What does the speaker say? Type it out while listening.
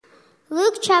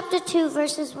Luke chapter 2,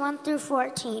 verses 1 through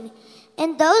 14.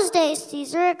 In those days,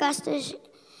 Caesar Augustus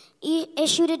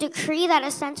issued a decree that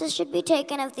a census should be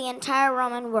taken of the entire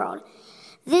Roman world.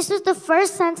 This was the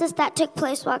first census that took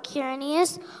place while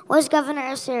Quirinius was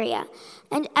governor of Syria,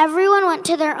 and everyone went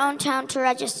to their own town to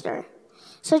register.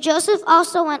 So Joseph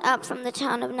also went up from the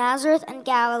town of Nazareth in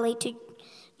Galilee to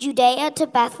Judea to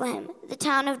Bethlehem, the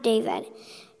town of David.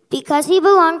 Because he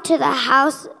belonged to the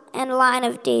house and line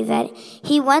of David,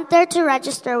 he went there to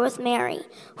register with Mary,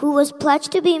 who was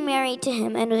pledged to be married to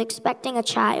him and was expecting a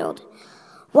child.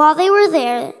 While they were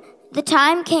there, the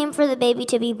time came for the baby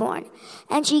to be born,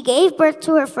 and she gave birth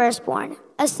to her firstborn,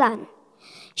 a son.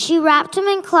 She wrapped him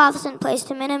in cloths and placed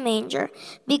him in a manger,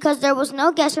 because there was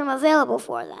no guest room available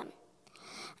for them.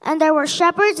 And there were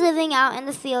shepherds living out in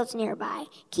the fields nearby,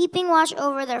 keeping watch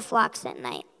over their flocks at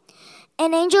night.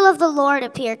 An angel of the Lord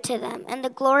appeared to them, and the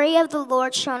glory of the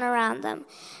Lord shone around them,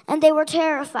 and they were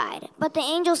terrified. But the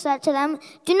angel said to them,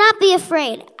 "Do not be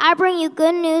afraid. I bring you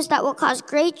good news that will cause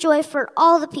great joy for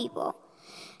all the people.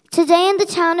 Today in the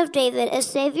town of David, a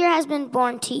Savior has been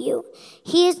born to you.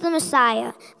 He is the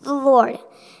Messiah, the Lord.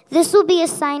 This will be a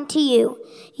sign to you.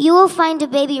 You will find a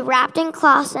baby wrapped in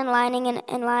cloths and lying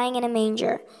in a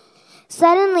manger."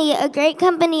 Suddenly, a great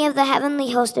company of the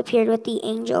heavenly host appeared with the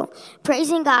angel,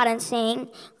 praising God and saying,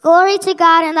 "Glory to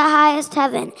God in the highest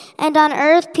heaven, and on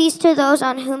earth peace to those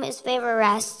on whom his favor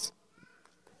rests."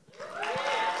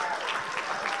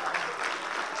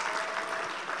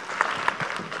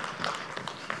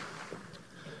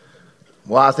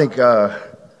 Well, I think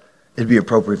it'd be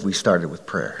appropriate if we started with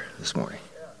prayer this morning.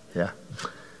 Yeah?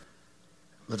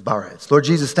 Let's bow our heads. Lord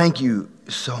Jesus, thank you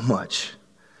so much,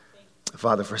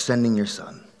 Father, for sending your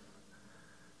Son.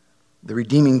 The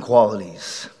redeeming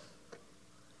qualities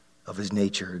of his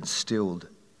nature instilled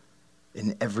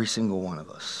in every single one of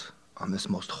us on this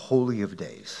most holy of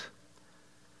days.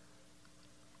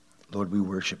 Lord, we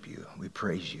worship you, we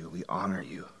praise you, we honor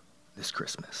you this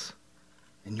Christmas.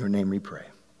 In your name we pray.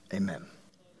 Amen.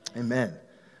 Amen.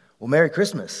 Well, Merry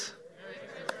Christmas.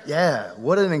 Yeah,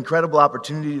 what an incredible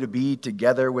opportunity to be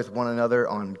together with one another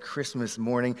on Christmas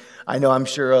morning. I'm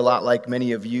sure a lot like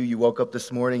many of you, you woke up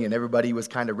this morning and everybody was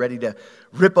kind of ready to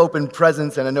rip open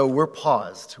presents, and I know we're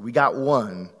paused. We got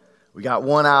one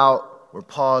out, we're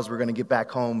paused, we're going to get back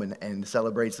home and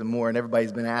celebrate some more, and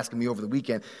everybody's been asking me over the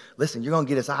weekend, listen, you're going to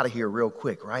get us out of here real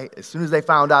quick, right? As soon as they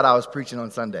found out I was preaching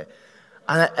on Sunday.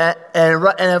 And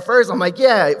at first I'm like,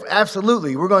 yeah,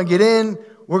 absolutely, we're going to get in,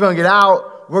 we're going to get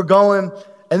out, we're going.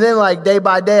 And then, like, day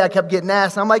by day, I kept getting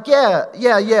asked. I'm like, yeah,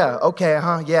 okay,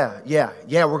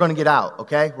 yeah, we're going to get out,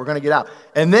 okay? We're going to get out.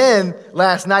 And then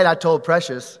last night, I told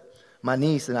Precious, my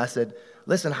niece, and I said,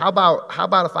 listen, how about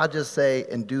if I just say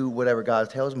and do whatever God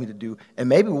tells me to do, and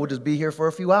maybe we'll just be here for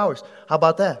a few hours. How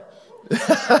about that?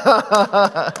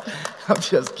 I'm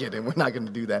just kidding. We're not going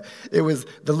to do that.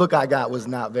 The look I got was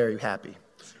not very happy.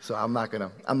 So I'm not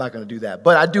gonna do that.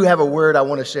 But I do have a word I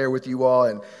want to share with you all,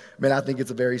 and man, I think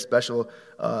it's a very special,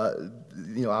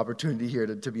 opportunity here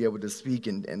to be able to speak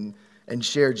and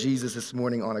share Jesus this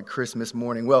morning on a Christmas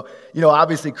morning. Well,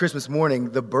 obviously Christmas morning,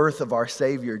 the birth of our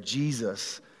Savior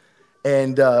Jesus,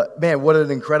 and man, what an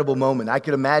incredible moment! I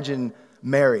could imagine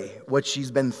Mary, what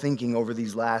she's been thinking over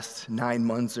these last 9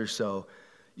 months or so.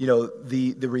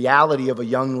 The reality of a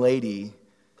young lady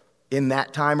in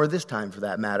that time, or this time for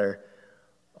that matter.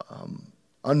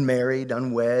 Unmarried,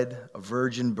 unwed, a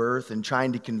virgin birth, and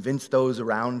trying to convince those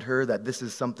around her that this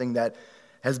is something that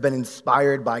has been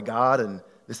inspired by God and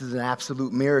this is an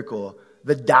absolute miracle.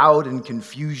 The doubt and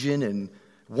confusion and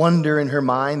wonder in her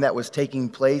mind that was taking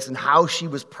place and how she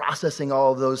was processing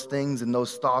all of those things and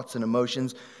those thoughts and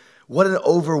emotions. What an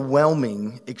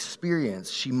overwhelming experience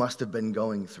she must have been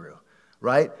going through,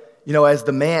 right? As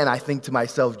the man, I think to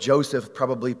myself, Joseph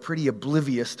probably pretty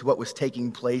oblivious to what was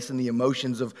taking place and the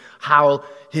emotions of how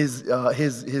his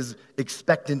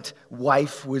expectant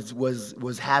wife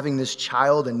was having this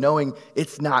child and knowing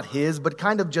it's not his, but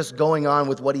kind of just going on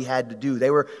with what he had to do.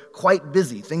 They were quite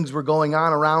busy. Things were going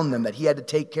on around them that he had to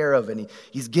take care of, and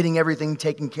he's getting everything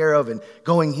taken care of and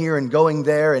going here and going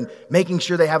there and making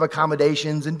sure they have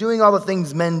accommodations and doing all the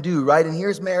things men do, right? And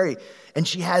here's Mary, and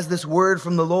she has this word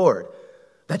from the Lord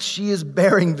that she is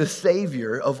bearing the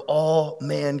Savior of all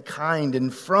mankind,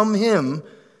 and from him,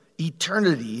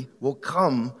 eternity will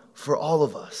come for all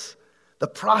of us. The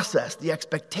process, the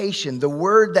expectation, the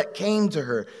word that came to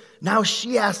her, now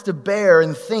she has to bear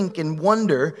and think and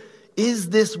wonder,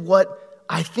 is this what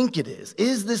I think it is?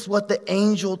 Is this what the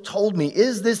angel told me?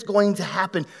 Is this going to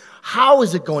happen? How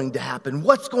is it going to happen?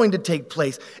 What's going to take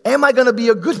place? Am I going to be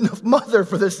a good enough mother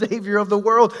for the Savior of the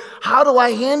world? How do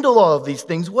I handle all of these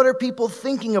things? What are people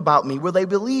thinking about me? Will they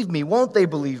believe me? Won't they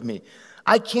believe me?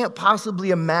 I can't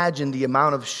possibly imagine the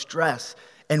amount of stress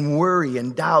and worry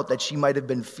and doubt that she might have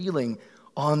been feeling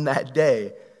on that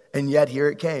day. And yet here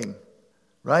it came,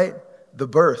 right? The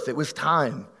birth, it was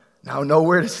time. Now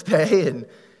nowhere to stay, and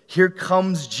here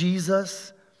comes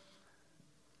Jesus.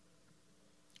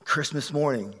 Christmas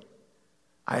morning.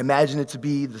 I imagine it to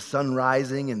be the sun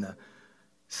rising in the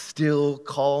still,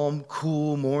 calm,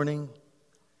 cool morning.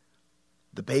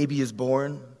 The baby is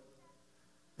born.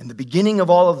 And the beginning of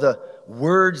all of the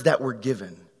words that were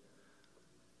given,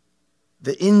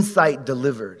 the insight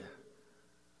delivered,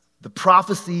 the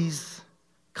prophecies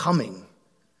coming,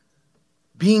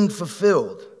 being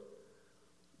fulfilled.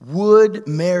 Would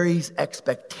Mary's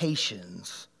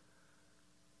expectations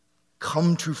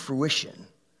come to fruition,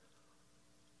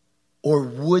 or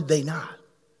would they not?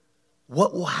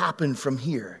 What will happen from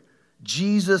here?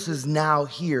 Jesus is now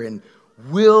here, and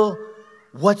will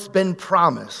what's been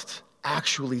promised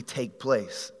actually take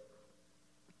place?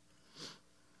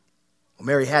 Well,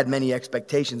 Mary had many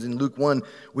expectations. In Luke 1,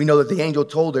 we know that the angel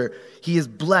told her, he is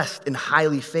blessed and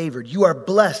highly favored. You are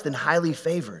blessed and highly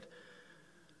favored.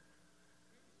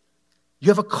 You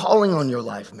have a calling on your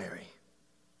life, Mary.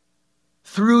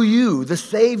 Through you, the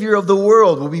Savior of the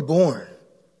world will be born.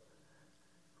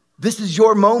 This is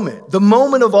your moment, the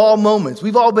moment of all moments.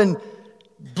 We've all been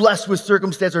blessed with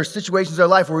circumstances or situations in our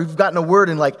life where we've gotten a word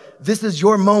and like, this is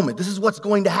your moment. This is what's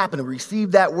going to happen. And we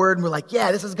receive that word and we're like,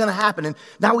 yeah, this is going to happen. And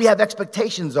now we have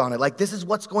expectations on it. Like, this is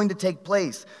what's going to take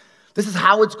place. This is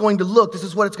how it's going to look. This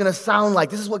is what it's going to sound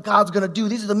like. This is what God's going to do.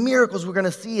 These are the miracles we're going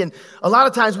to see. And a lot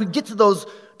of times we get to those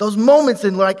moments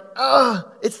and we're like,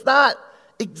 it's not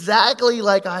exactly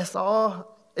like I saw.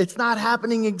 It's not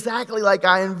happening exactly like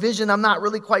I envisioned. I'm not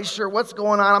really quite sure what's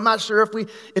going on. I'm not sure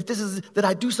did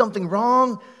I do something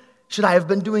wrong? Should I have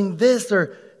been doing this?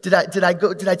 Or did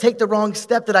I take the wrong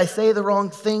step? Did I say the wrong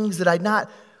things? Did I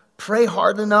not pray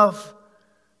hard enough?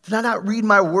 Did I not read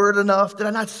my word enough? Did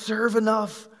I not serve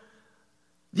enough?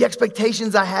 The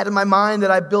expectations I had in my mind that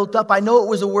I built up, I know it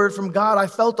was a word from God. I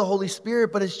felt the Holy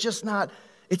Spirit, but it's not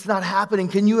happening.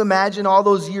 Can you imagine all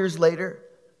those years later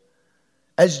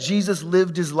as Jesus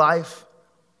lived his life,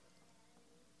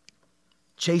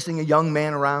 chasing a young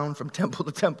man around from temple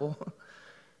to temple,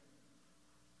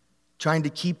 trying to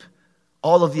keep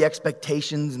all of the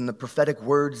expectations and the prophetic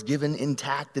words given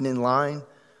intact and in line,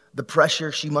 the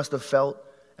pressure she must have felt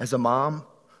as a mom,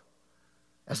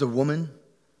 as a woman,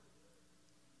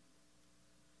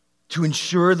 to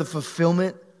ensure the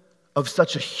fulfillment of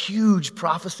such a huge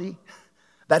prophecy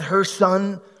that her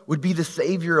son would be the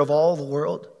Savior of all the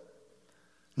world,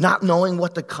 not knowing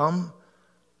what to come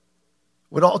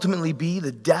would ultimately be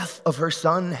the death of her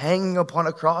son hanging upon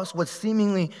a cross, what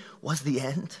seemingly was the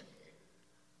end.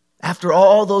 After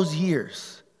all those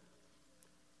years,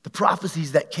 the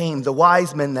prophecies that came, the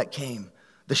wise men that came,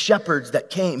 the shepherds that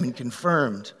came and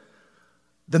confirmed,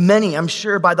 the many, I'm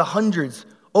sure by the hundreds,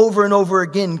 over and over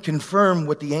again confirm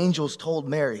what the angels told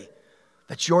Mary,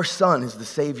 that your son is the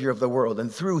Savior of the world, and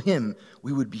through him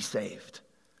we would be saved.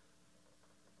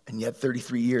 And yet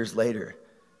 33 years later,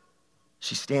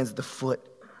 she stands at the foot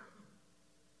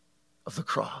of the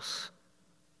cross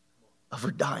of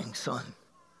her dying son.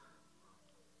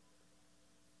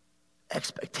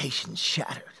 Expectations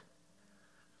shattered.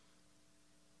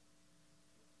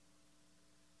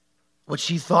 What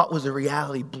she thought was a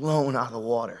reality blown out of the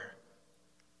water.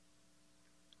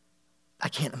 I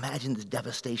can't imagine the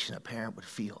devastation a parent would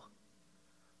feel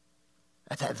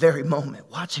at that very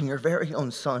moment, watching her very own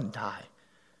son die.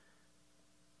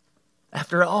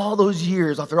 After all those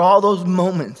years, after all those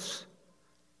moments,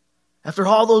 after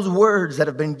all those words that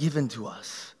have been given to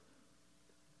us.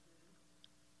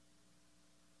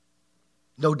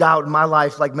 No doubt in my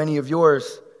life, like many of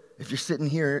yours, if you're sitting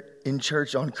here in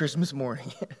church on Christmas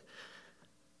morning,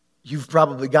 you've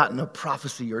probably gotten a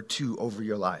prophecy or two over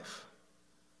your life.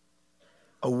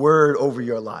 A word over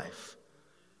your life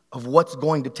of what's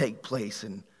going to take place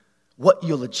and what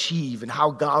you'll achieve and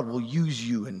how God will use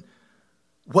you and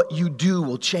what you do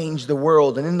will change the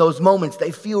world. And in those moments, they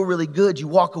feel really good. You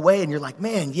walk away and you're like,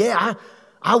 man, yeah,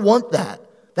 I want that.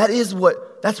 That's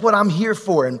what I'm here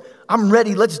for. And I'm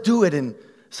ready. Let's do it. And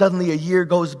suddenly a year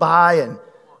goes by and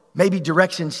maybe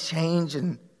directions change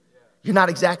and you're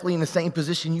not exactly in the same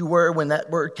position you were when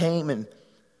that word came. And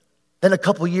then a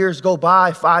couple years go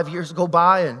by, 5 years go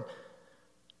by, and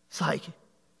it's like,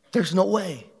 there's no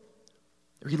way.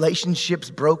 Relationships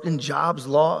broken, jobs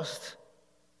lost,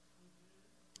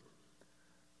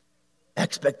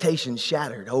 expectations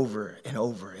shattered over and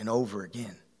over and over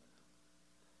again.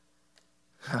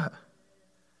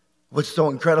 What's so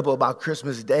incredible about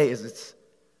Christmas Day is it's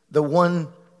the one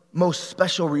most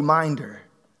special reminder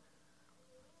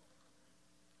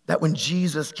that when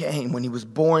Jesus came, when he was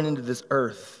born into this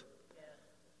earth,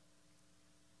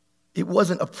 it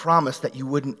wasn't a promise that you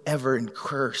wouldn't ever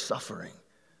incur suffering,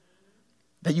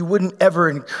 that you wouldn't ever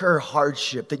incur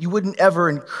hardship, that you wouldn't ever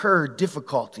incur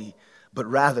difficulty, but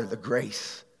rather the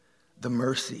grace, the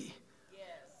mercy,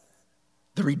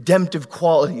 the redemptive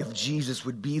quality of Jesus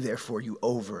would be there for you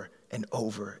over and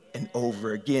over and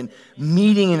over again,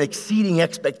 meeting and exceeding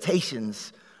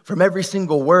expectations from every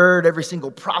single word, every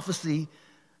single prophecy,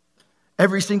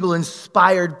 every single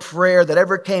inspired prayer that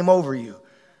ever came over you,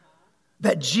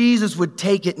 that Jesus would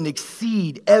take it and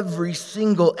exceed every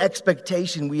single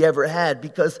expectation we ever had,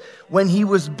 because when he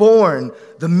was born,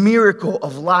 the miracle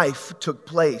of life took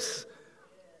place.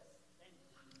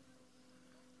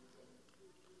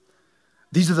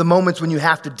 These are the moments when you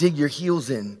have to dig your heels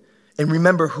in and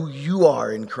remember who you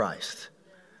are in Christ.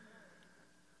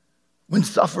 When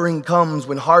suffering comes,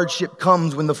 when hardship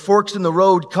comes, when the forks in the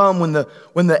road come, when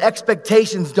the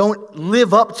expectations don't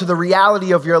live up to the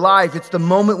reality of your life, it's the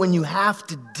moment when you have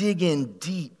to dig in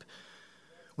deep.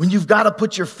 When you've got to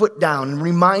put your foot down and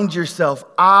remind yourself,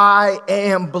 I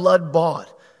am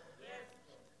blood-bought.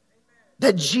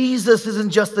 That Jesus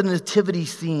isn't just a nativity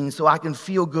scene so I can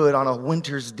feel good on a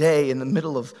winter's day in the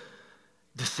middle of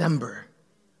December,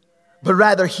 but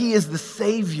rather he is the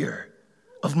Savior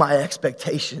of my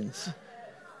expectations.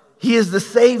 He is the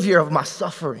Savior of my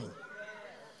suffering.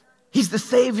 He's the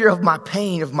Savior of my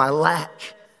pain, of my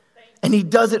lack. And he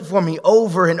does it for me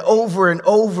over and over and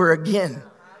over again.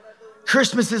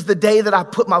 Christmas is the day that I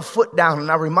put my foot down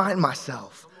and I remind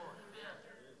myself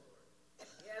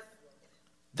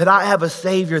that I have a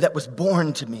Savior that was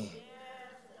born to me,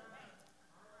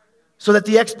 so that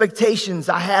the expectations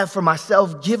I have for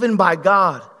myself given by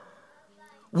God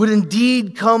would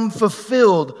indeed come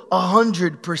fulfilled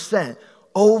 100%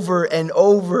 over and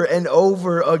over and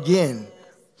over again.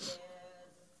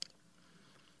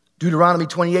 Deuteronomy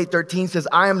 28:13 says,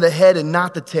 I am the head and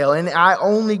not the tail, and I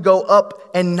only go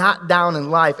up and not down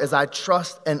in life as I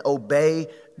trust and obey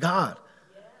God.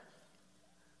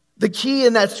 The key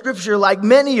in that scripture, like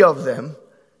many of them,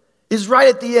 is right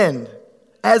at the end.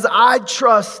 As I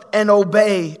trust and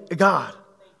obey God.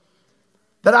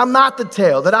 That I'm not the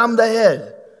tail, that I'm the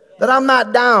head. That I'm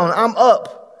not down, I'm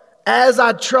up. As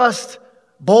I trust,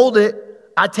 bold it,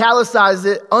 italicize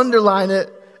it, underline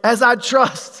it. As I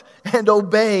trust and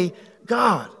obey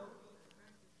God.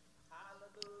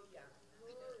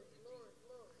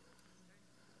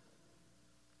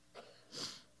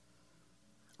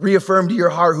 Reaffirm to your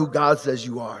heart who God says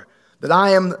you are. That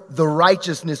I am the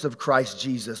righteousness of Christ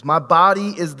Jesus. My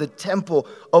body is the temple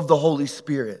of the Holy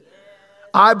Spirit.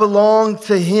 I belong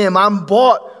to him. I'm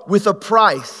bought with a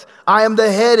price. I am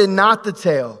the head and not the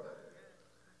tail.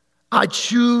 I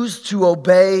choose to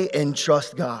obey and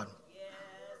trust God.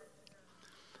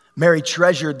 Mary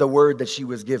treasured the word that she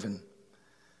was given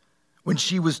when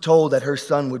she was told that her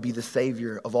son would be the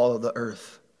Savior of all of the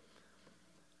earth.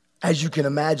 As you can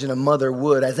imagine a mother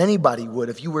would, as anybody would,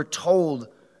 if you were told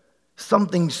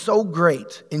something so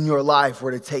great in your life were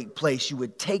to take place, you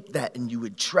would take that and you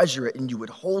would treasure it and you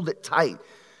would hold it tight.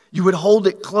 You would hold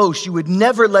it close. You would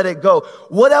never let it go.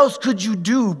 What else could you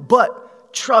do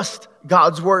but trust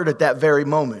God's word at that very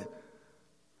moment?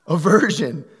 A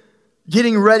virgin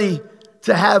getting ready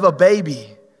to have a baby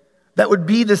that would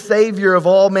be the Savior of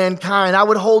all mankind. I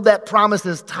would hold that promise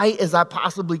as tight as I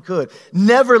possibly could,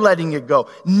 never letting it go,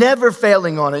 never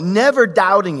failing on it, never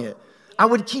doubting it. I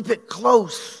would keep it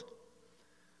close.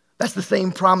 That's the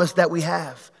same promise that we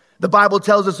have. The Bible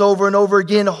tells us over and over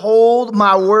again, hold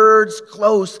my words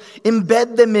close,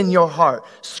 embed them in your heart,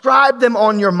 scribe them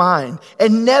on your mind,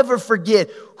 and never forget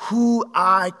who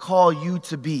I call you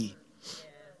to be.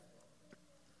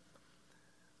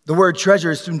 The word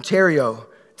treasure is sunterio,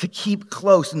 to keep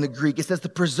close in the Greek. It says to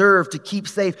preserve, to keep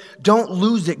safe. Don't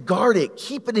lose it, guard it,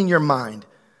 keep it in your mind.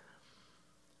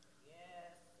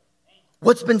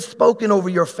 What's been spoken over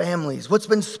your families? What's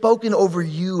been spoken over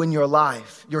you in your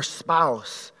life, your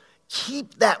spouse?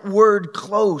 Keep that word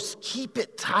close. Keep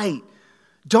it tight.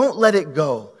 Don't let it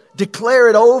go. Declare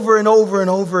it over and over and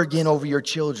over again over your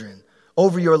children,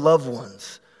 over your loved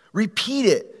ones. Repeat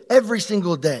it every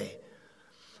single day.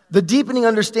 The deepening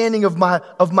understanding of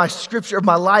my scripture, of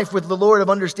my life with the Lord, of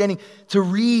understanding to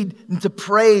read and to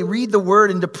pray, read the word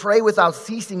and to pray without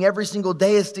ceasing every single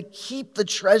day, is to keep the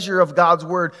treasure of God's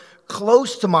word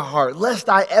close to my heart, lest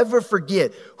I ever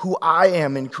forget who I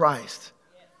am in Christ.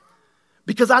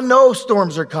 Because I know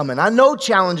storms are coming. I know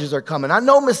challenges are coming. I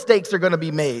know mistakes are going to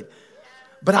be made.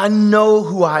 But I know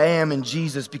who I am in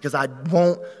Jesus because I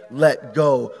won't let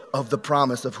go of the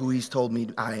promise of who he's told me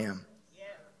I am.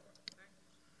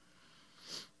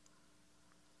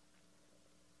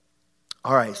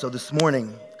 All right, so this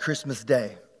morning, Christmas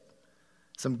Day,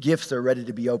 some gifts are ready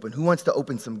to be opened. Who wants to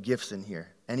open some gifts in here?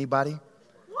 Anybody?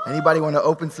 Anybody want to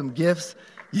open some gifts?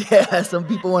 Yeah, some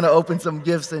people want to open some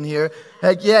gifts in here.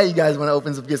 Heck yeah, you guys want to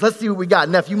open some gifts. Let's see what we got.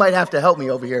 Neff, you might have to help me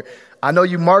over here. I know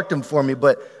you marked them for me,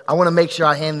 but I want to make sure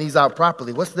I hand these out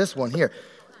properly. What's this one here?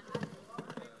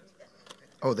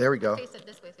 Oh, there we go. Face it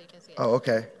this way so you can see it. Oh,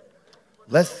 okay.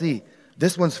 Let's see.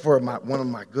 This one's for one of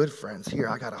my good friends. Here,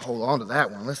 I got to hold on to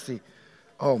that one. Let's see.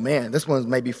 Oh, man, this one's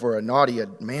maybe for a naughty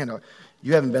man.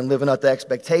 You haven't been living up to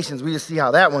expectations. We just see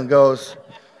how that one goes.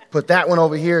 Put that one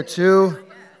over here, too.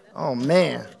 Oh,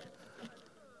 man.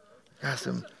 Got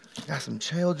some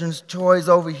children's toys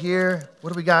over here.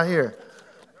 What do we got here?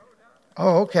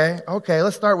 Oh, okay. Okay,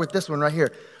 let's start with this one right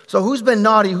here. So who's been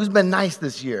naughty? Who's been nice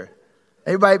this year?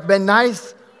 Everybody been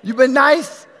nice? You been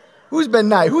nice? Who's been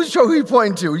nice? Who you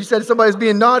pointing to? You said somebody's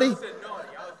being naughty?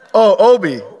 Oh,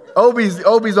 Obi.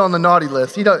 Obi's on the naughty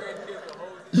list. You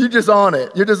just on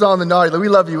it. You're just on the naughty list. We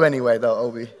love you anyway, though,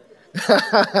 Obi.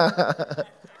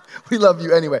 We love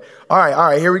you anyway. All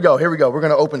right. Here we go. We're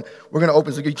gonna open.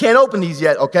 So you can't open these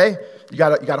yet, okay? You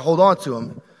gotta hold on to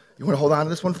them. You want to hold on to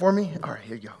this one for me? All right,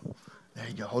 here you go. There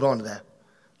you go. Hold on to that.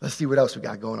 Let's see what else we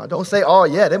got going on. Don't say, "Oh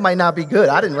yeah, that might not be good."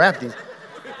 I didn't wrap these.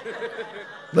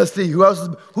 Let's see who else.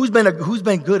 Who's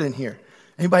been good in here?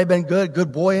 Anybody been good?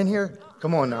 Good boy in here?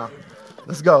 Come on now.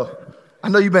 Let's go. I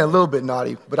know you've been a little bit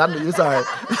naughty, but I know it's all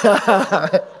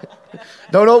right.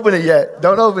 Don't open it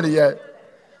yet.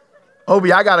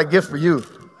 Obi, I got a gift for you.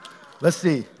 Let's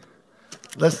see.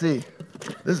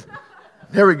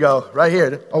 Here we go. Right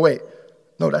here. Oh, wait.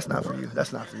 No, that's not for you.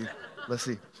 Let's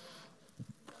see.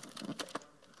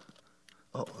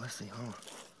 Oh, let's see. Hold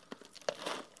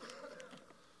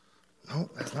on. No,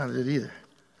 that's not it either.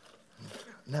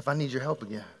 Neff, I need your help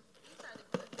again.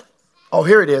 Oh,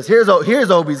 here it is. Here's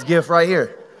Obi's gift right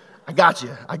here. I got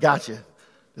you.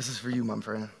 This is for you, my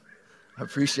friend. I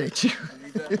appreciate you.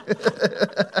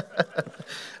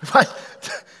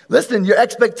 Listen, your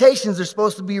expectations are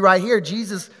supposed to be right here.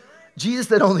 Jesus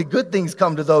said only good things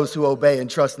come to those who obey and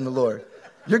trust in the Lord.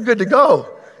 You're good to go.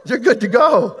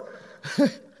 All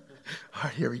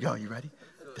right, here we go. You ready?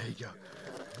 There you go.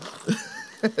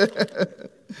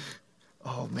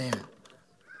 Oh, man.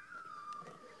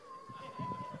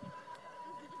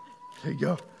 There you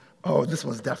go. Oh, this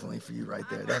one's definitely for you right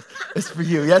there. It's for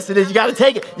you. Yes, it is. You got to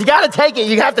take it. You have to take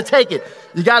it.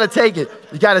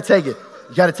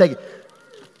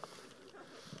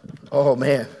 Oh,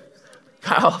 man.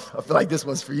 Kyle, I feel like this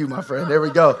one's for you, my friend. There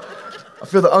we go. I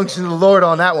feel the unction of the Lord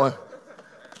on that one.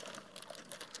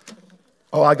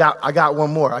 Oh, I got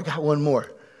one more.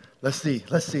 Let's see.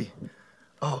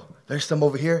 Oh, there's some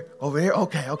over here.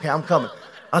 Okay, I'm coming.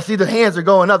 I see the hands are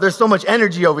going up. There's so much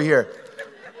energy over here.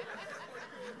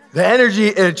 The energy,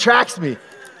 it attracts me.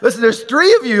 Listen, there's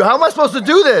 3 of you. How am I supposed to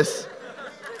do this?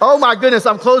 Oh, my goodness,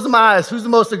 I'm closing my eyes. Who's the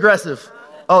most aggressive?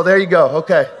 Oh, there you go.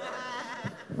 Okay.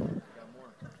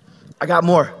 I got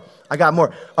more.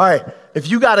 All right, if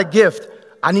you got a gift,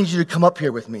 I need you to come up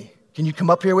here with me. Can you come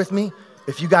up here with me?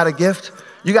 If you got a gift,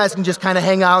 you guys can just kind of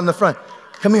hang out in the front.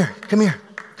 Come here.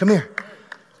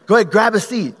 Go ahead, grab a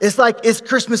seat. It's like it's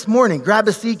Christmas morning. Grab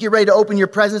a seat, get ready to open your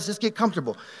presents. Just get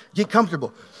comfortable.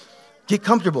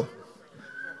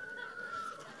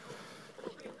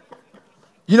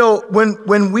 You know,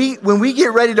 when we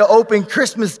get ready to open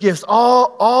Christmas gifts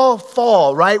all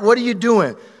fall, right? What are you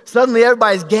doing? Suddenly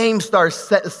everybody's game starts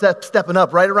stepping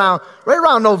up right around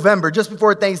November, just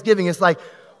before Thanksgiving. It's like,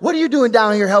 what are you doing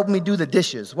down here helping me do the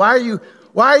dishes? Why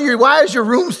is your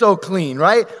room so clean,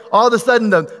 right? All of a sudden,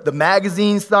 the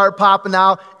magazines start popping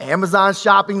out. Amazon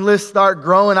shopping lists start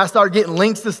growing. I start getting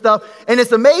links to stuff. And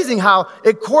it's amazing how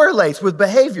it correlates with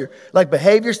behavior. Like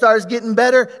behavior starts getting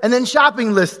better, and then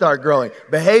shopping lists start growing.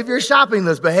 Behavior, shopping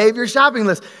list.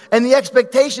 And the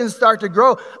expectations start to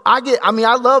grow. I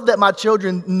love that my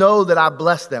children know that I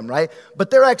bless them, right? But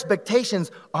their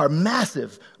expectations are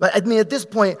massive. At this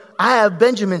point, I have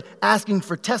Benjamin asking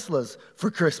for Teslas for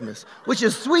Christmas, which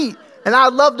is sweet. And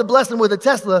I'd love to bless him with a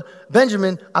Tesla.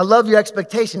 Benjamin, I love your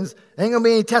expectations. There ain't going to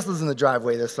be any Teslas in the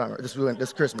driveway this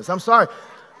Christmas. I'm sorry.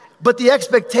 But the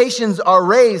expectations are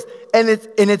raised, and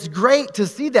it's great to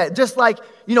see that. Just like,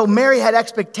 Mary had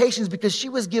expectations because she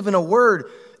was given a word.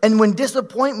 And when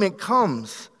disappointment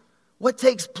comes, what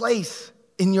takes place?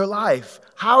 in your life?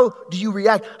 How do you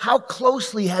react? How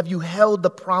closely have you held the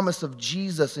promise of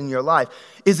Jesus in your life?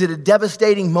 Is it a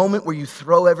devastating moment where you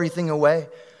throw everything away?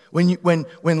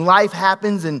 When life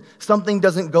happens and something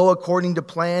doesn't go according to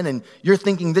plan and you're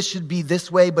thinking this should be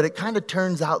this way, but it kind of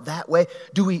turns out that way,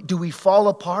 do we fall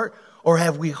apart, or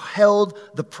have we held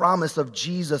the promise of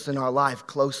Jesus in our life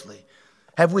closely?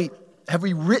 Have we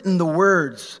written the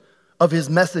words of his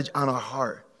message on our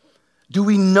heart? Do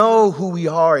we know who we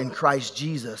are in Christ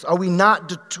Jesus? Are we not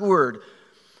detoured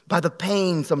by the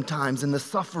pain sometimes and the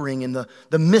suffering and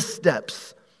the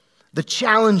missteps, the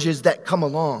challenges that come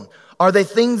along? Are they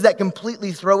things that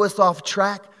completely throw us off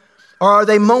track? Or are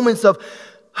they moments of,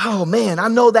 oh man, I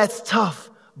know that's tough,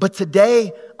 but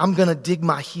today I'm going to dig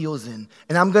my heels in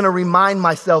and I'm going to remind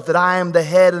myself that I am the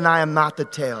head and I am not the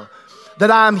tail, that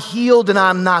I am healed and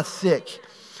I'm not sick,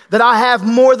 that I have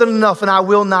more than enough and I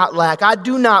will not lack. I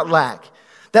do not lack,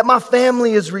 that my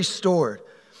family is restored.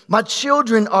 My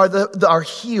children are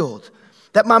healed,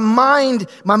 that my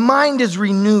mind is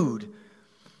renewed.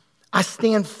 I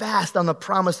stand fast on the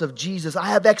promise of Jesus. I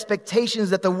have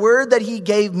expectations that the word that he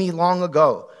gave me long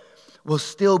ago will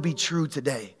still be true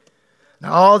today.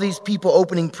 Now, all these people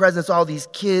opening presents, all these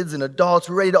kids and adults,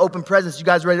 we're ready to open presents. You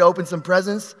guys ready to open some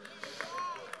presents?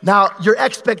 Now, your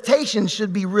expectations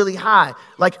should be really high.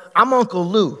 Like, I'm Uncle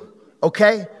Lou,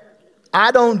 okay?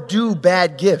 I don't do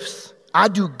bad gifts. I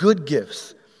do good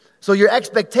gifts. So your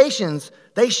expectations,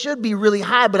 they should be really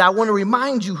high, but I want to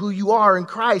remind you who you are in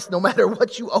Christ no matter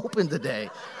what you open today.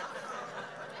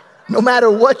 No matter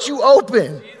what you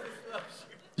open,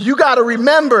 you got to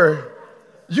remember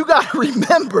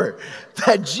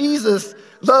that Jesus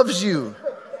loves you.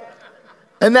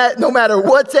 And that no matter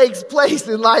what takes place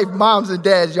in life, moms and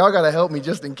dads, y'all got to help me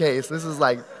just in case. This is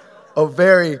like a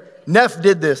very, Neff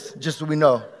did this, just so we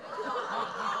know.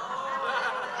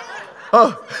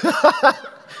 Oh,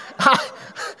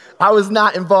 I was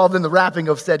not involved in the wrapping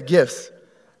of said gifts.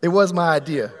 It was my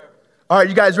idea. All right,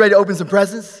 you guys ready to open some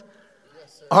presents?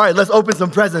 All right, let's open some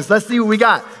presents. Let's see what we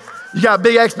got. You got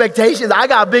big expectations? I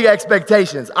got big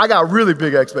expectations. I got really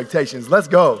big expectations. Let's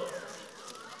go.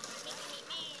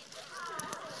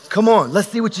 Come on, let's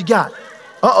see what you got.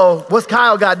 Uh-oh, what's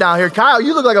Kyle got down here? Kyle,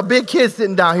 you look like a big kid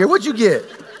sitting down here. What'd you get?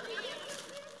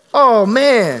 Oh,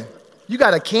 man. You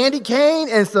got a candy cane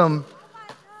and some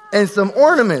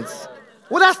ornaments.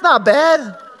 Well, that's not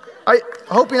bad. I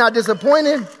hope you're not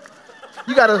disappointed.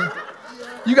 You got a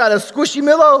squishy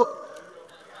Milo?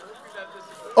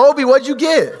 Obi, what'd you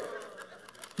get?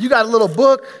 You got a little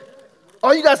book.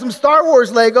 Oh, you got some Star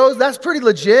Wars Legos. That's pretty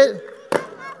legit.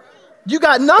 You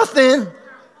got nothing.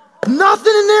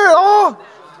 Nothing in there at all.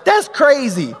 That's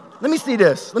crazy. Let me see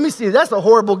this. That's a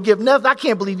horrible gift. Neff, I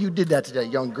can't believe you did that to that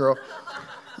young girl.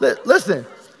 Listen,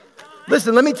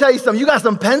 let me tell you something. You got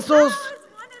some pencils?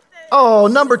 Oh,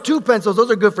 number 2 pencils.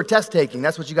 Those are good for test taking.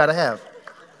 That's what you got to have.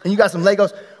 And you got some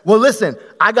Legos. Well, listen,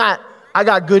 I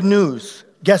got good news.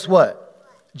 Guess what?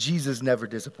 Jesus never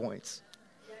disappoints.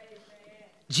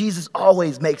 Jesus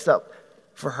always makes up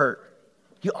for hurt.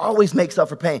 He always makes up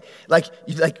for pain. Like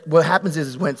what happens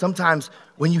is when sometimes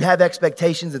when you have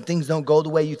expectations and things don't go the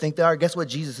way you think they are, guess what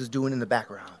Jesus is doing in the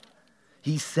background?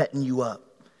 He's setting you up.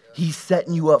 He's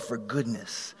setting you up for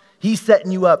goodness. He's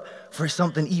setting you up for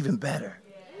something even better.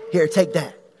 Here, take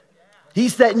that.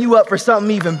 He's setting you up for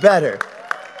something even better.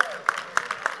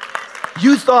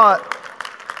 You thought,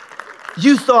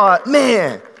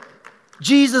 man,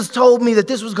 Jesus told me that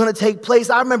this was going to take place.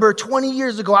 I remember 20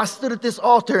 years ago, I stood at this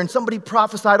altar and somebody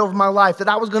prophesied over my life that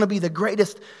I was going to be the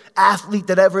greatest athlete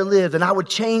that ever lived and I would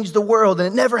change the world, and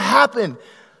it never happened.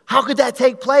 How could that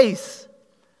take place?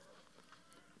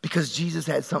 Because Jesus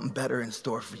had something better in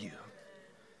store for you.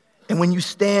 And when you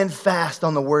stand fast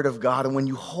on the word of God and when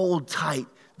you hold tight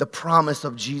the promise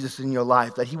of Jesus in your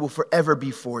life, that he will forever be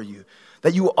for you,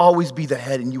 that you will always be the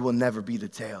head and you will never be the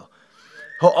tail.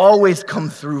 He'll always come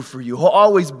through for you. He'll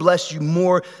always bless you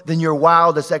more than your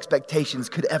wildest expectations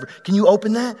could ever. Can you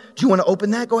open that? Do you want to open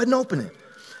that? Go ahead and open it.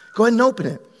 Go ahead and open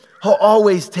it. He'll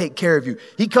always take care of you.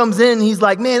 He comes in and he's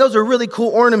like, man, those are really cool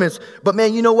ornaments. But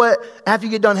man, you know what? After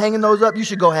you get done hanging those up, you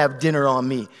should go have dinner on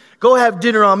me. Go have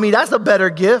dinner on me. That's a better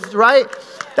gift, right?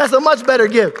 That's a much better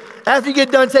gift. After you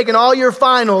get done taking all your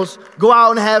finals, go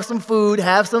out and have some food,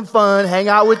 have some fun, hang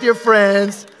out with your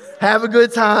friends, have a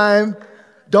good time.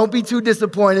 Don't be too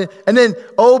disappointed. And then,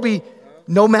 Obi,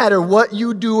 no matter what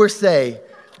you do or say,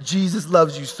 Jesus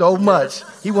loves you so much.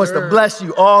 He wants to bless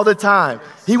you all the time.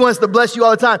 He wants to bless you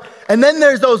all the time. And then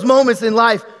there's those moments in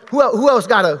life. Who else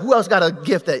got a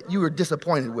gift that you were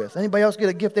disappointed with? Anybody else get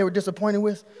a gift they were disappointed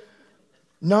with?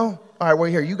 No? All right, we're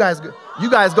here. You guys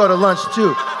go to lunch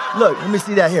too. Look, let me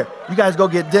see that here. You guys go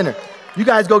get dinner. You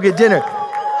guys go get dinner.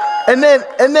 And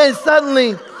then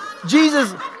suddenly,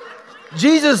 Jesus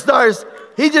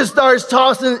starts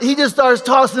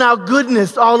tossing out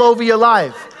goodness all over your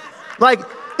life. Like,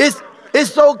 it's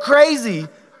so crazy.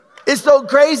 It's so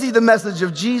crazy, the message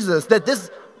of Jesus, that this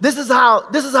is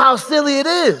how silly it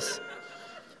is.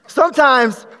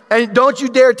 Sometimes, and don't you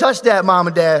dare touch that, mom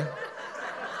and dad.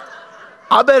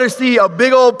 I better see a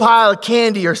big old pile of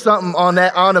candy or something in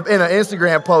an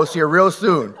Instagram post here real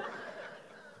soon.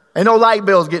 Ain't no light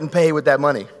bills getting paid with that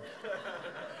money.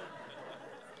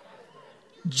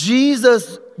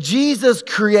 Jesus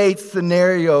creates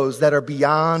scenarios that are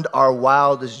beyond our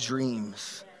wildest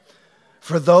dreams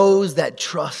for those that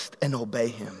trust and obey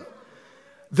him.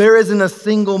 There isn't a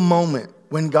single moment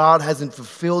when God hasn't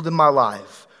fulfilled in my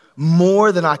life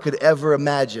more than I could ever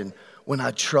imagine when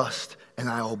I trust and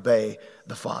I obey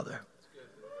the Father.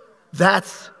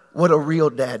 That's what a real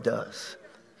dad does.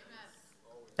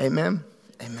 Amen?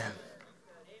 Amen.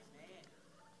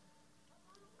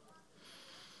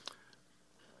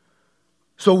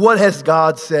 So what has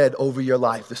God said over your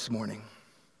life this morning?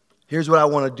 Here's what I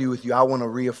want to do with you. I want to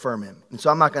reaffirm him. And so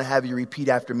I'm not going to have you repeat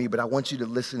after me, but I want you to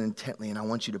listen intently, and I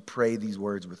want you to pray these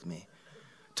words with me,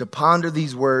 to ponder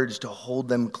these words, to hold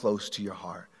them close to your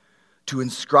heart, to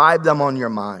inscribe them on your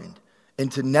mind,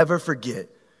 and to never forget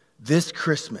this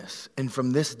Christmas and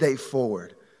from this day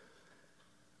forward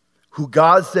who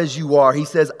God says you are. He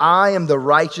says, I am the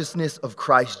righteousness of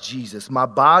Christ Jesus. My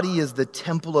body is the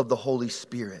temple of the Holy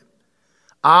Spirit.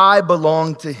 I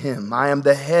belong to him. I am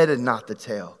the head and not the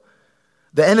tail.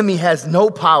 The enemy has no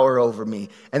power over me,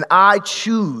 and I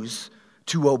choose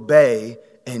to obey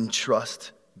and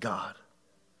trust God.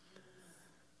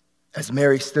 As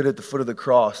Mary stood at the foot of the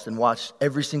cross and watched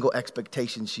every single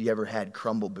expectation she ever had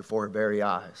crumble before her very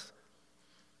eyes,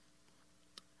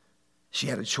 she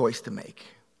had a choice to make.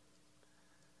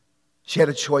 She had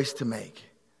a choice to make,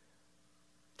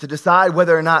 to decide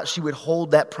whether or not she would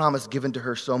hold that promise given to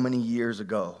her so many years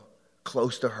ago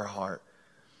close to her heart,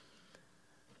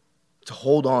 to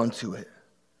hold on to it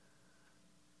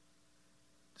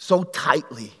so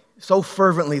tightly, so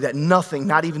fervently that nothing,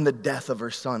 not even the death of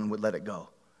her son, would let it go.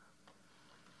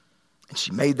 And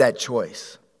she made that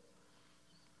choice.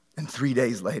 And 3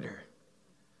 days later,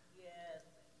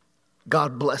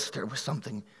 God blessed her with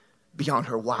something beyond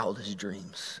her wildest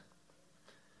dreams.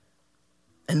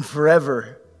 And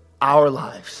forever, our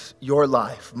lives, your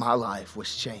life, my life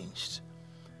was changed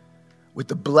with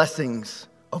the blessings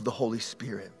of the Holy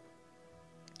Spirit,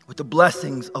 with the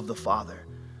blessings of the Father,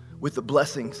 with the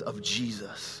blessings of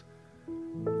Jesus.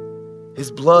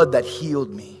 His blood that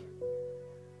healed me,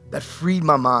 that freed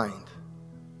my mind,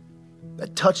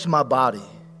 that touched my body,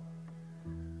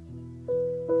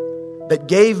 that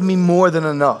gave me more than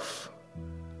enough,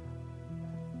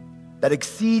 that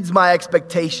exceeds my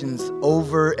expectations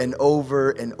over and over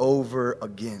and over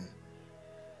again.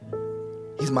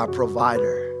 He's my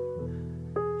provider.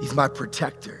 He's my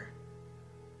protector.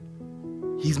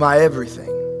 He's my everything.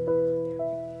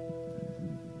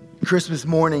 Christmas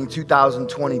morning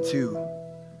 2022.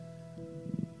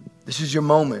 This is your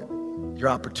moment, your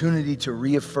opportunity to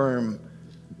reaffirm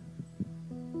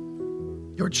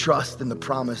your trust in the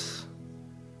promise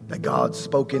that God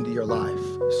spoke into your life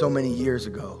so many years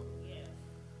ago,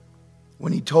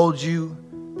 when he told you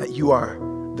that you are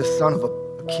the son of a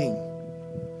king,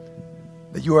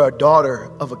 that you are a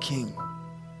daughter of a king,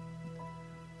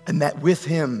 and that with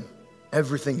him,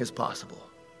 everything is possible.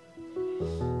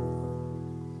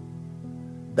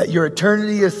 That your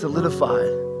eternity is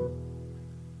solidified,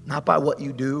 not by what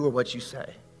you do or what you say,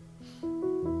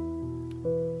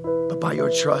 but by your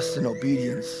trust and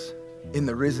obedience in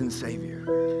the risen Savior,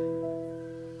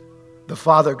 the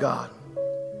Father God,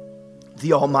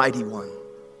 the Almighty One,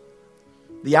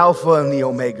 the Alpha and the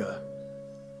Omega,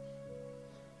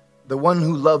 the one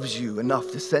who loves you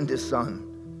enough to send his son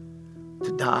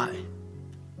to die,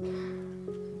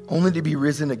 only to be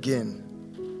risen again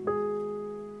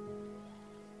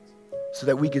so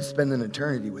that we could spend an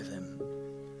eternity with him.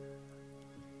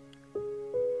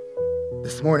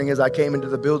 This morning as I came into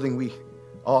the building, we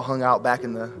all hung out back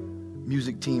in the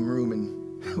music team room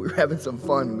and we were having some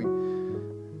fun.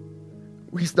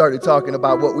 We started talking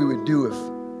about what we would do if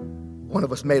one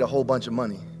of us made a whole bunch of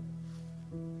money.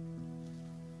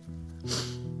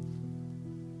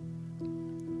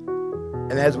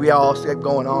 And as we all kept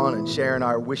going on and sharing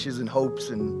our wishes and hopes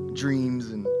and dreams,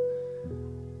 and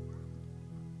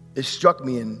it struck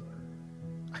me, and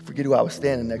I forget who I was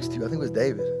standing next to. I think it was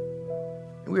David.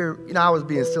 And we were, I was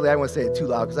being silly. I didn't want to say it too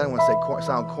loud because I didn't want to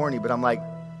sound corny, but I'm like,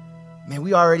 man,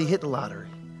 we already hit the lottery.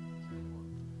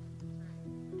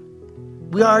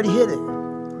 We already hit it.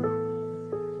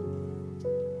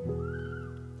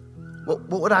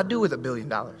 What would I do with $1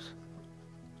 billion? I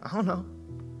don't know.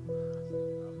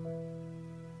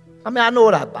 I mean, I know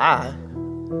what I'd buy,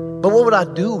 but what would I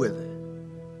do with it?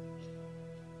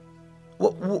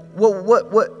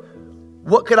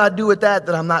 What could I do with that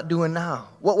I'm not doing now?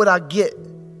 What would I get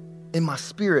in my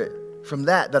spirit from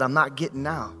that I'm not getting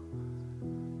now?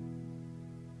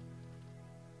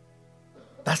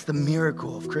 That's the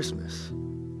miracle of Christmas.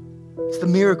 It's the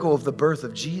miracle of the birth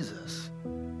of Jesus.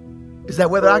 Is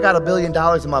that whether I got $1 billion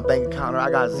in my bank account or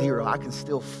I got zero, I can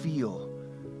still feel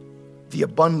the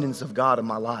abundance of God in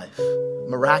my life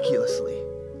miraculously.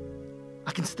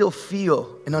 I can still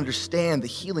feel and understand the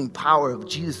healing power of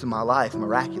Jesus in my life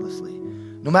miraculously.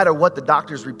 No matter what the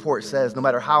doctor's report says, no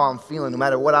matter how I'm feeling, no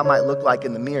matter what I might look like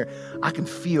in the mirror, I can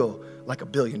feel like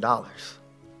 $1 billion.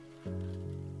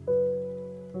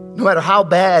 No matter how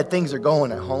bad things are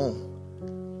going at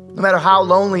home, no matter how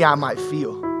lonely I might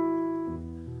feel,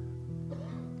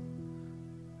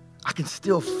 I can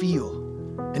still feel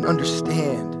and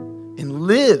understand and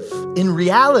live in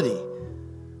reality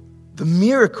the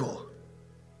miracle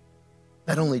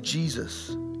that only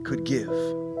Jesus could give.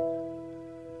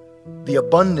 The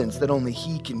abundance that only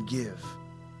He can give.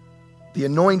 The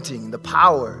anointing, the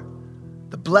power,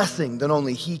 the blessing that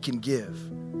only He can give.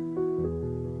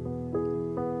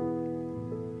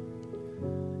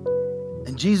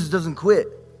 And Jesus doesn't quit.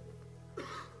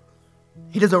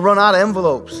 He doesn't run out of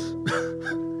envelopes.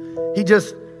 He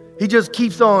just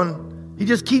keeps on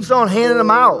handing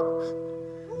them out.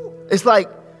 It's like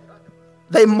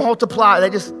they multiply.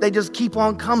 They just keep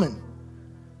on coming.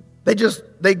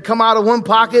 They come out of one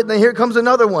pocket and then here comes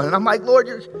another one. And I'm like, Lord,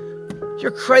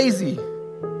 you're crazy.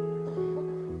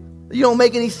 You don't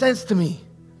make any sense to me,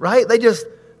 right? They just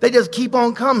keep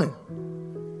on coming.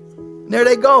 And there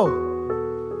they go.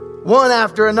 One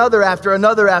after another, after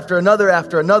another, after another,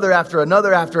 after another, after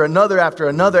another, after another, after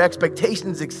another.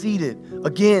 Expectations exceeded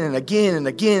again and again and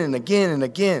again and again and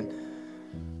again.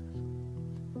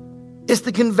 It's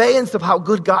the conveyance of how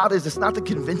good God is. It's not the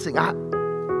convincing. I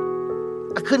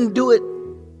couldn't do it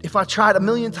if I tried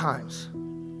 1,000,000 times.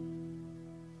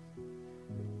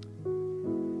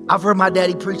 I've heard my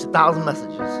daddy preach 1,000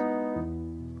 messages.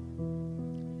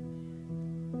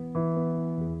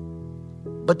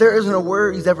 But there isn't a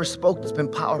word he's ever spoke that's been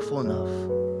powerful enough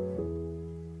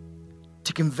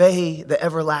to convey the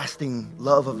everlasting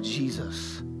love of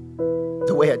Jesus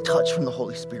the way a touch from the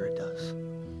Holy Spirit does.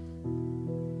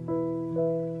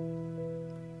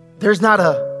 There's not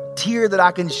a tear that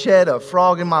I can shed, a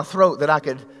frog in my throat that I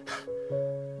could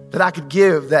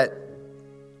give that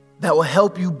will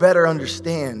help you better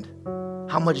understand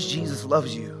how much Jesus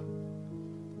loves you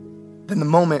than the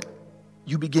moment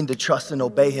you begin to trust and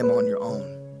obey Him on your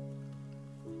own.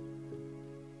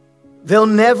 There'll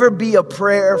never be a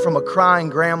prayer from a crying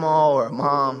grandma or a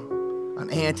mom,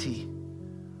 an auntie,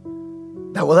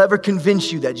 that will ever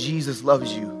convince you that Jesus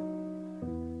loves you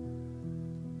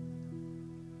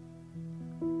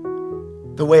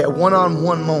the way a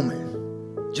one-on-one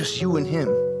moment, just you and Him,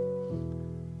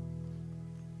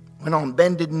 when on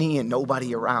bended knee and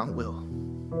nobody around will.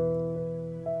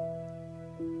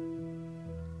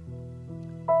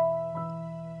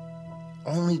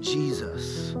 Only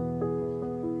Jesus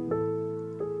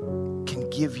can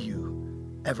give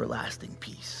you everlasting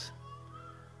peace.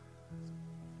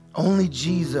 Only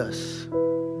Jesus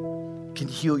can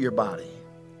heal your body.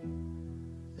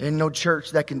 There ain't no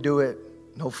church that can do it,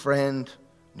 no friend,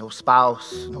 no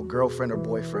spouse, no girlfriend or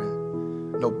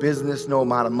boyfriend, no business, no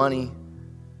amount of money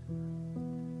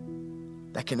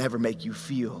that can ever make you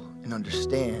feel and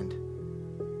understand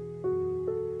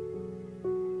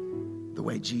the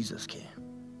way Jesus can.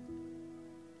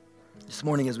 This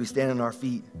morning as we stand on our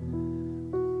feet,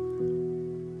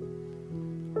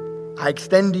 I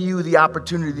extend to you the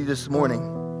opportunity this morning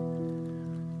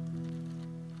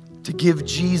to give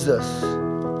Jesus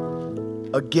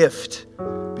a gift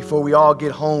before we all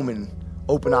get home and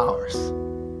open ours.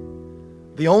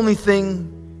 The only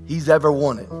thing He's ever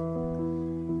wanted.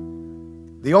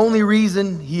 The only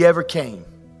reason He ever came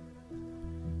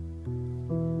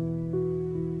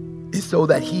is so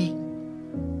that He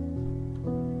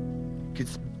could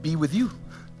be with you.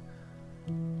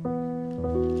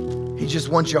 He just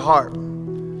wants your heart.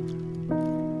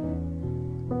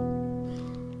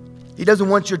 He doesn't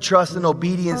want your trust and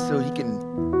obedience so He can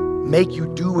make you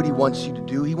do what He wants you to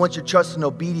do. He wants your trust and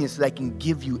obedience so that He can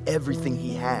give you everything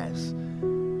He has.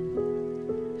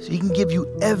 So He can give you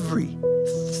every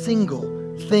single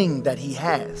thing that He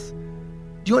has.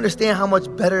 Do you understand how much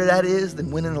better that is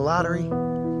than winning the lottery?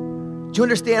 Do you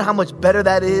understand how much better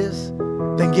that is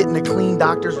than getting a clean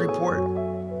doctor's report?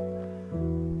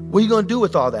 What are you going to do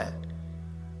with all that?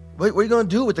 What are you going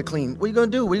to do with the clean? What are you going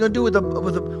to do? What are you going to do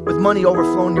with money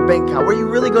overflowing your bank account? What are you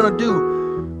really going to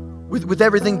do with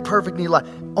everything perfect in your life?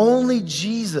 Only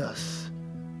Jesus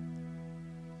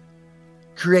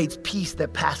creates peace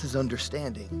that passes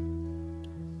understanding.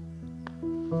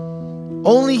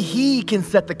 Only He can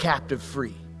set the captive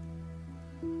free.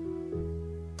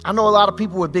 I know a lot of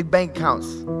people with big bank accounts,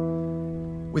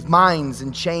 with minds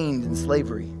and chains and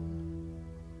slavery.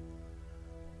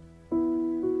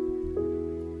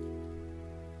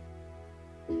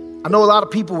 I know a lot of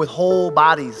people with whole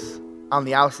bodies on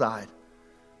the outside,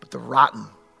 but they're rotten,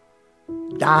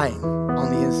 dying on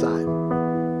the inside.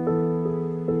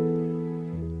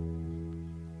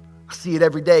 I see it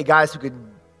every day, guys who could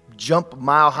jump a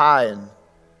mile high and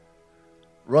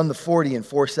run the 40 in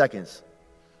 4 seconds,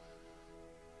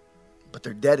 but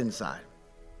they're dead inside.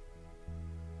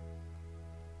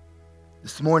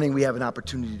 This morning we have an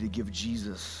opportunity to give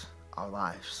Jesus our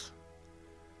lives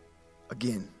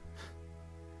again.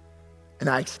 And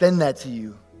I extend that to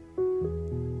you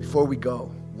before we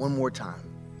go one more time.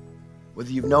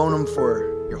 Whether you've known Him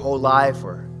for your whole life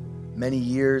or many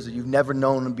years, or you've never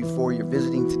known Him before, you're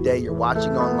visiting today, you're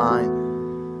watching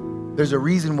online, there's a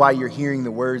reason why you're hearing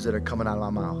the words that are coming out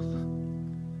of my mouth.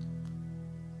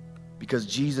 Because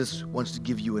Jesus wants to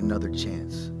give you another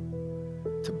chance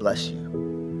to bless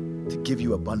you, to give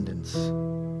you abundance,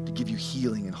 to give you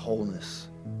healing and wholeness,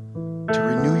 to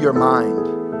renew your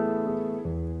mind,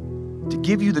 to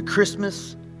give you the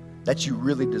Christmas that you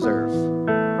really deserve.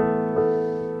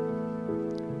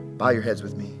 Bow your heads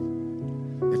with me.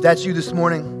 If that's you this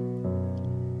morning,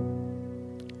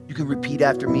 you can repeat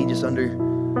after me just under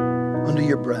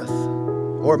your breath.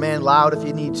 Or man, loud if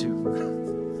you need to.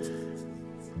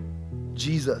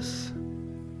 Jesus,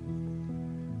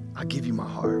 I give you my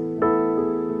heart.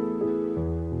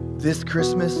 This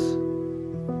Christmas,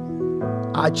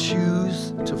 I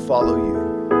choose to follow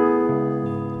you.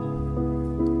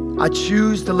 I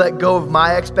choose to let go of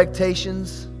my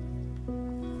expectations,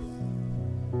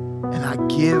 and I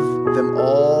give them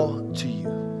all to you.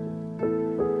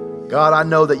 God, I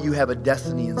know that you have a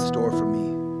destiny in store for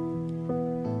me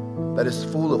that is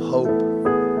full of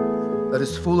hope, that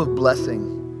is full of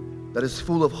blessing, that is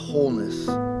full of wholeness.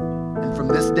 And from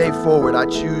this day forward, I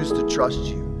choose to trust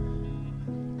you.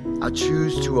 I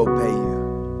choose to obey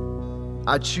you.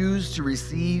 I choose to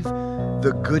receive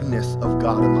the goodness of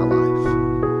God in my life.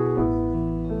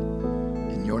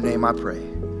 In your name I pray.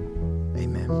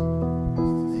 Amen.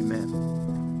 Amen.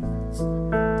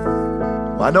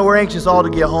 Well, I know we're anxious all to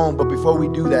get home, but before we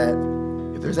do that,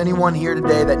 if there's anyone here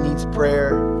today that needs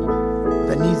prayer,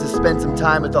 that needs to spend some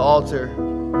time at the altar,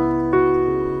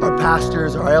 our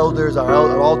pastors, our elders,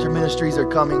 our altar ministries are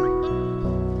coming.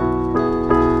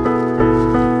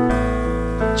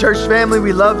 Church family,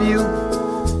 we love you.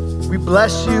 We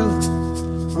bless you.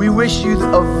 We wish you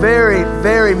a very,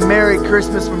 very Merry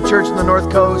Christmas from Church on the North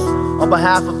Coast on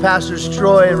behalf of Pastors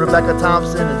Troy and Rebecca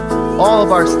Thompson and all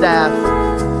of our staff.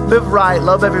 Live right,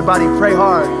 love everybody, pray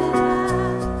hard.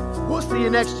 We'll see you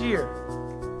next year.